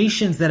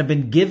donations that have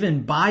been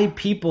given by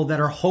people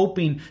that are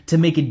hoping to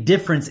make a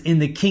difference in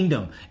the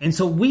kingdom. And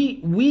so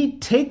we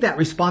take that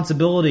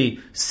responsibility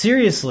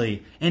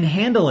seriously and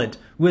handle it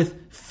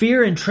with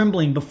fear and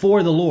trembling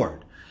before the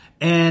Lord,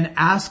 and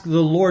ask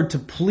the Lord to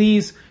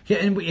please,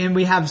 and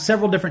we have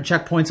several different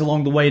checkpoints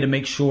along the way to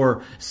make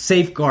sure,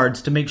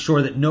 safeguards to make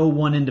sure that no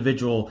one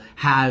individual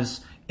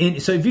has.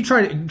 So if you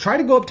try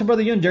to go up to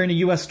Brother Yun during a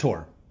U.S.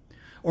 tour,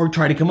 or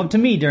try to come up to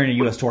me during a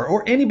U.S. tour,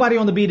 or anybody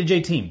on the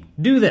BTJ team,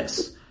 do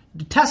this.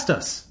 Test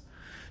us.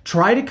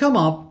 Try to come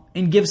up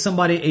and give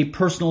somebody a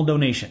personal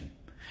donation.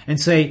 and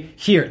say,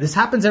 here, this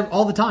happens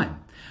all the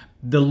time.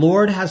 The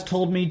Lord has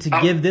told me to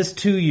give this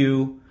to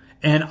you,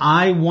 and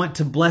I want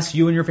to bless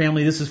you and your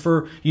family. This is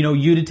for,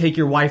 you to take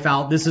your wife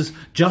out. This is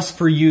just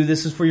for you.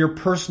 This is for your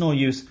personal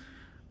use.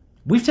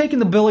 We've taken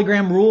the Billy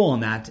Graham rule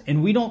on that,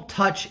 and we don't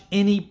touch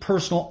any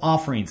personal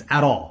offerings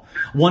at all.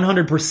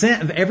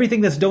 100% of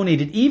everything that's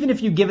donated, even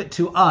if you give it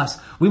to us,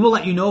 we will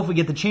let you know if we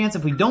get the chance.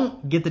 If we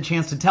don't get the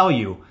chance to tell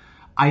you,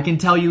 I can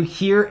tell you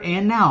here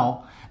and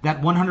now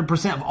that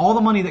 100% of all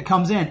the money that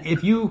comes in,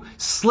 if you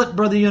slip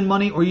Brother Yun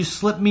money or you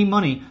slip me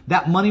money,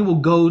 that money will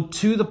go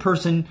to the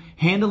person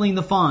handling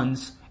the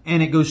funds,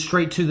 and it goes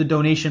straight to the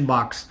donation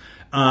box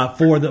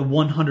for the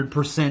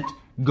 100%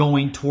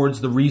 going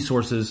towards the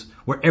resources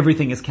where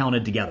everything is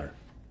counted together.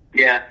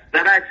 Yeah,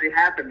 that actually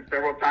happened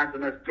several times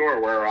in this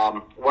store where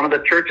one of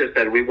the churches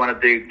said we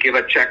wanted to give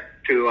a check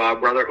to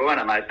Brother Owen,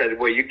 and I said,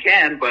 well, you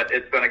can, but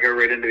it's going to go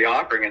right into the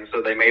offering, and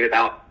so they made it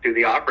out to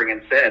the offering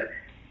instead.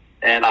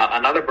 And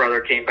another brother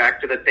came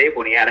back to the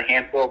table, and he had a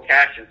handful of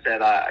cash and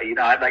said,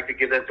 I'd like to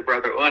give this to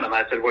Brother Owen. And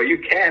I said, well, you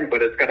can,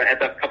 but it's going to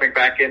end up coming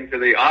back into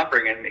the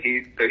offering. And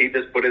he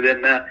just put it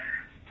in the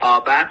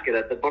basket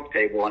at the book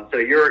table. And so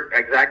you're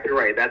exactly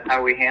right. That's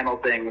how we handle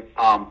things.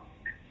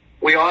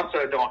 We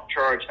also don't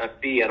charge a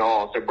fee at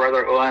all. So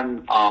Brother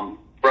Owen,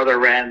 Brother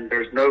Ren,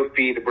 there's no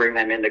fee to bring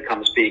them in to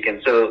come speak.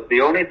 And so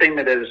the only thing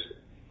that is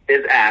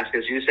asked,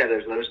 as you said,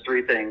 is those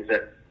three things: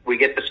 that we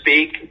get to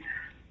speak,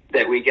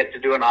 that we get to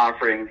do an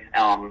offering,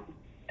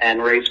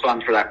 and raise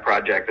funds for that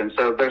project. And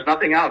so there's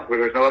nothing else.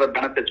 There's no other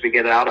benefits we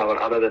get out of it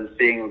other than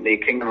seeing the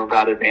kingdom of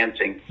God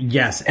advancing.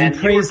 Yes, and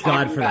praise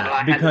God for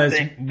that. Because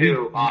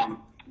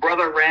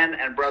Brother Ren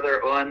and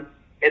Brother Un,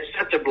 it's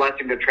such a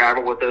blessing to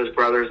travel with those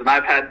brothers. And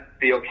I've had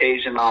the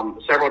occasion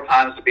several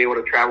times to be able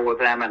to travel with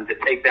them and to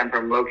take them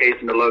from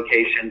location to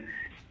location.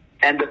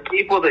 And the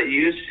people that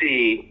you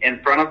see in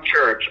front of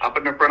church, up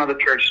in the front of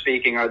the church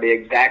speaking, are the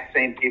exact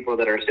same people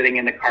that are sitting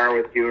in the car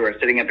with you or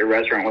sitting at the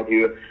restaurant with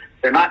you.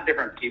 They're not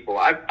different people.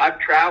 I've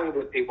traveled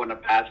with people in the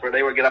past where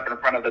they would get up in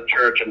front of the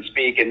church and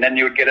speak, and then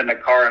you would get in the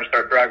car and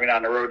start driving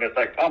down the road, and it's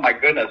like, oh my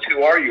goodness,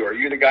 who are you? Are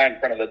you the guy in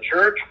front of the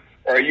church,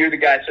 or are you the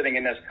guy sitting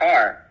in this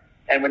car?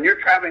 And when you're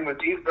traveling with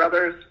these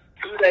brothers,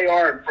 who they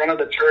are in front of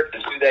the church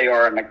is who they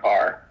are in the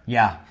car.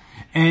 Yeah.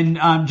 And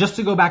just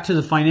to go back to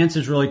the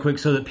finances really quick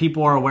so that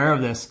people are aware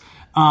of this,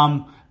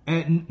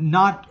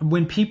 not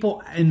when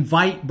people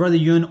invite Brother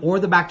Yun or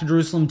the Back to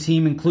Jerusalem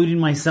team, including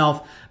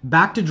myself,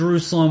 back to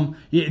Jerusalem,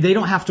 they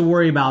don't have to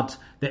worry about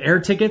the air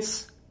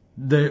tickets,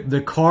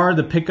 the car,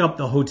 the pickup,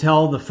 the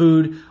hotel, the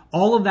food.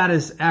 All of that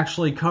is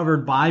actually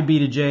covered by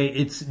BTJ.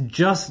 It's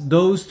just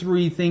those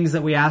three things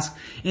that we ask.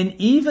 And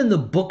even the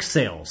book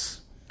sales.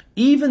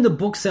 Even the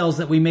book sales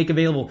that we make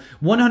available,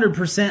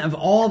 100% of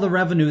all the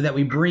revenue that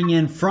we bring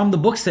in from the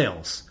book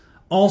sales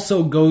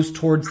also goes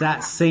towards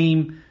that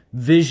same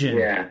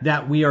vision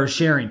that we are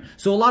sharing.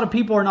 So a lot of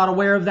people are not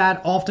aware of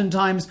that.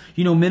 Oftentimes,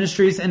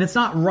 ministries, and it's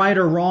not right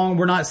or wrong.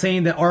 We're not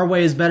saying that our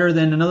way is better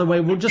than another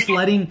way. We're just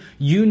letting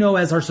you know,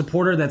 as our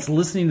supporter that's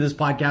listening to this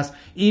podcast,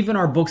 even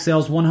our book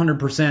sales,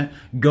 100%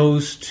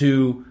 goes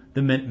to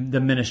the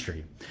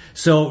ministry.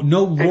 So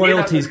no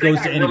royalties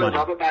goes to anybody. What I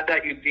love about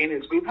that, Eugene,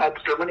 is we've had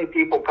so many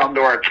people come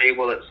to our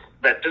table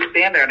that just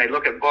stand there and they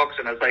look at books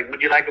and it's like,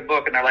 would you like a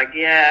book? And they're like,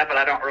 yeah, but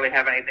I don't really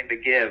have anything to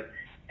give.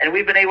 And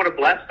we've been able to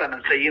bless them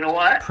and say, you know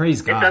what?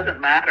 Praise God. It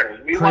doesn't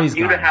matter. We want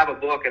you to have a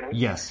book. And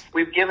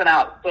we've given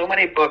out so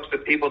many books to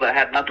people that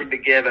had nothing to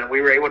give, and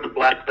we were able to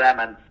bless them.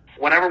 And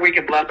whenever we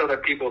can bless other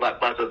people, that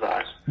blesses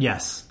us.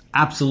 Yes.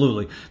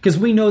 Absolutely. Because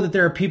we know that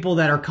there are people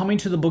that are coming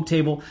to the book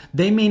table.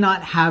 They may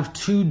not have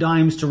two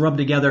dimes to rub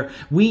together.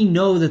 We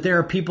know that there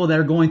are people that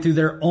are going through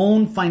their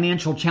own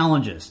financial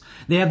challenges.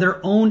 They have their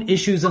own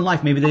issues in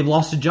life. Maybe they've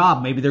lost a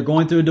job. Maybe they're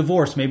going through a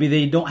divorce. Maybe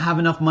they don't have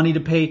enough money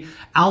to pay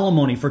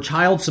alimony for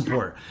child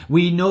support.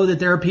 We know that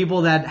there are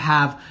people that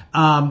have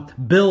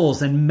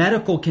bills and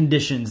medical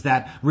conditions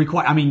that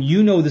require,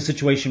 the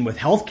situation with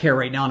healthcare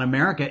right now in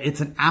America.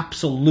 It's an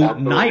absolute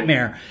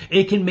nightmare.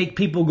 It can make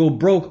people go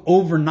broke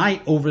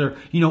overnight over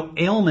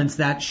ailments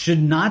that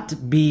should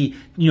not be,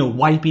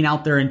 wiping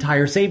out their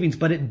entire savings,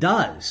 but it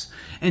does.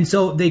 And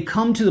so they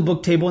come to the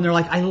book table and they're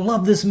like, I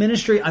love this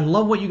ministry. I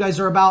love what you guys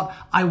are about.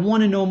 I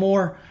want to know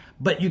more.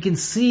 But you can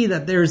see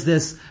that there's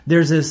this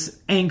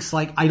angst,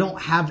 like, I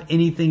don't have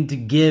anything to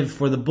give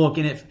for the book.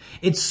 And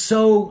it's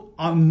so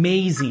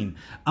amazing,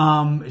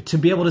 to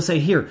be able to say,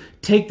 here,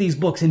 take these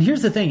books. And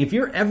here's the thing. If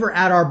you're ever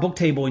at our book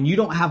table and you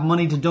don't have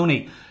money to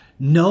donate,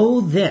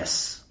 know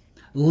this.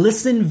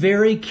 Listen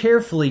very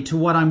carefully to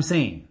what I'm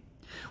saying.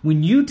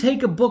 When you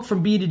take a book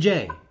from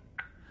BTJ,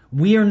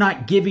 we are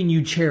not giving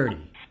you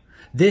charity.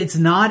 It's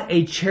not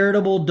a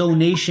charitable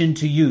donation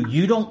to you.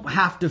 You don't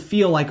have to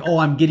feel like, oh,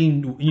 I'm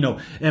getting,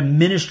 a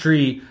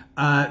ministry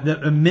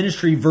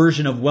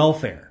version of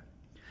welfare.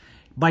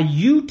 By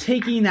you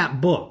taking that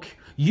book,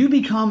 you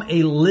become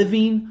a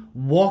living,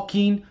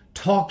 walking,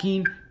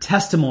 talking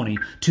testimony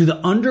to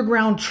the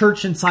underground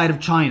church inside of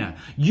China.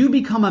 You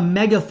become a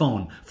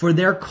megaphone for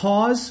their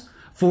cause,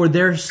 for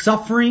their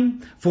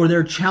suffering, for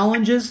their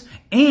challenges,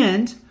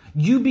 and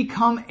you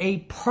become a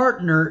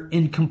partner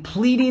in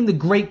completing the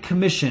Great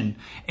Commission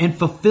and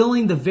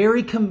fulfilling the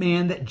very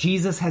command that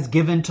Jesus has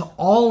given to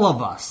all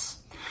of us.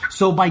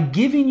 So by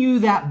giving you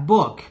that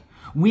book,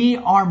 we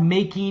are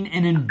making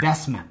an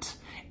investment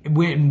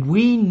when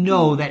we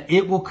know that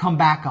it will come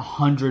back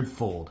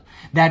 100-fold.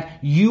 That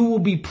you will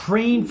be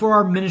praying for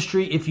our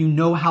ministry if you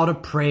know how to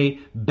pray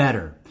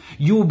better.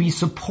 You will be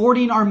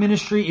supporting our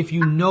ministry if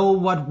you know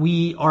what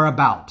we are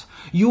about.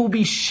 You will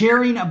be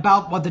sharing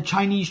about what the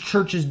Chinese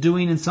church is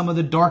doing in some of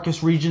the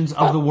darkest regions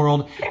of the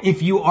world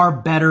if you are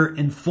better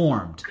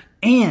informed.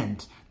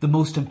 And the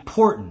most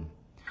important,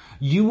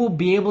 you will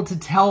be able to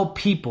tell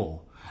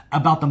people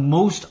about the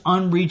most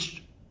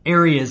unreached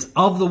areas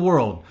of the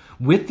world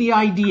with the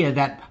idea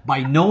that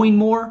by knowing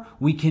more,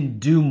 we can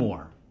do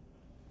more.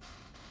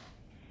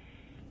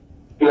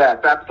 Yes,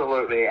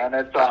 absolutely, and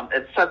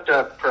it's such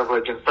a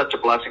privilege and such a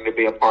blessing to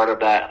be a part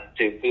of that, and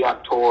to be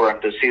on tour and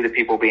to see the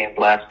people being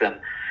blessed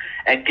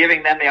and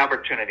giving them the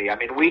opportunity. I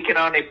mean, we can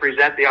only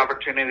present the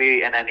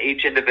opportunity, and then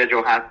each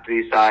individual has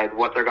to decide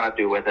what they're going to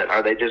do with it.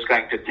 Are they just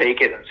going to take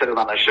it and sit it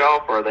on the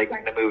shelf, or are they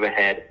going to move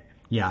ahead?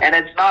 Yeah. And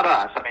it's not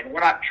us. I mean, we're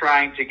not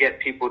trying to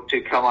get people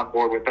to come on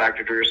board with Back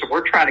to Jerusalem.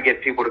 We're trying to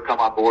get people to come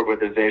on board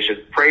with the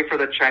vision. Pray for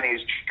the Chinese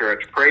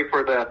church. Pray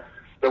for the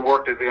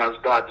work that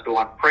God's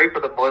doing. Pray for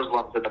the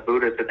Muslims and the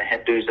Buddhists and the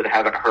Hindus that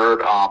haven't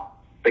heard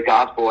the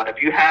gospel. And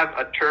if you have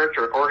a church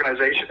or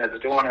organization that's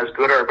doing as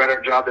good or a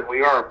better job than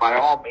we are, by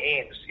all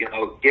means,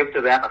 give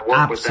to them and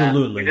work with them.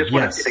 Absolutely. We just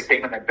want to see the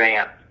kingdom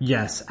advance.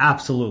 Yes,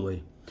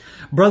 absolutely.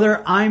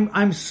 Brother,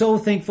 I'm so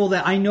thankful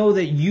that I know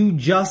that you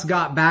just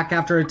got back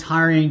after a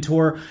tiring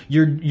tour.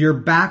 You're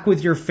back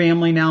with your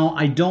family now.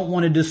 I don't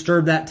want to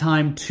disturb that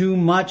time too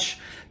much.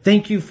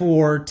 Thank you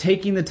for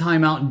taking the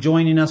time out and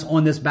joining us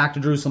on this Back to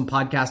Jerusalem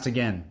podcast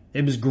again.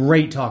 It was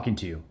great talking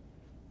to you.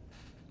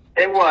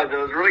 It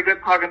was really good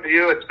talking to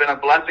you. It's been a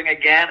blessing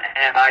again,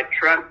 and I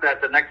trust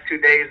that the next 2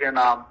 days in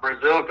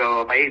Brazil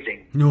go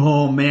amazing.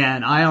 Oh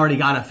man, I already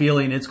got a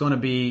feeling it's going to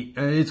be,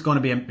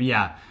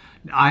 yeah.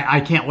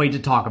 I can't wait to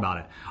talk about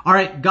it. All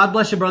right. God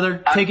bless you,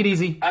 brother. Take it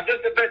easy. I'm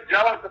just a bit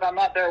jealous that I'm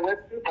not there with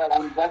you, but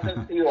I'm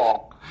blessed to you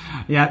all.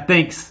 Yeah.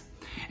 Thanks.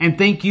 And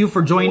thank you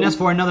for joining us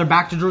for another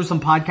Back to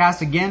Jerusalem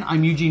podcast. Again,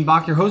 I'm Eugene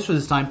Bach, your host for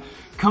this time,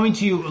 coming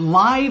to you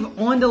live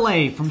on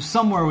delay from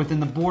somewhere within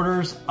the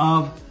borders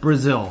of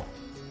Brazil.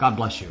 God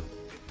bless you.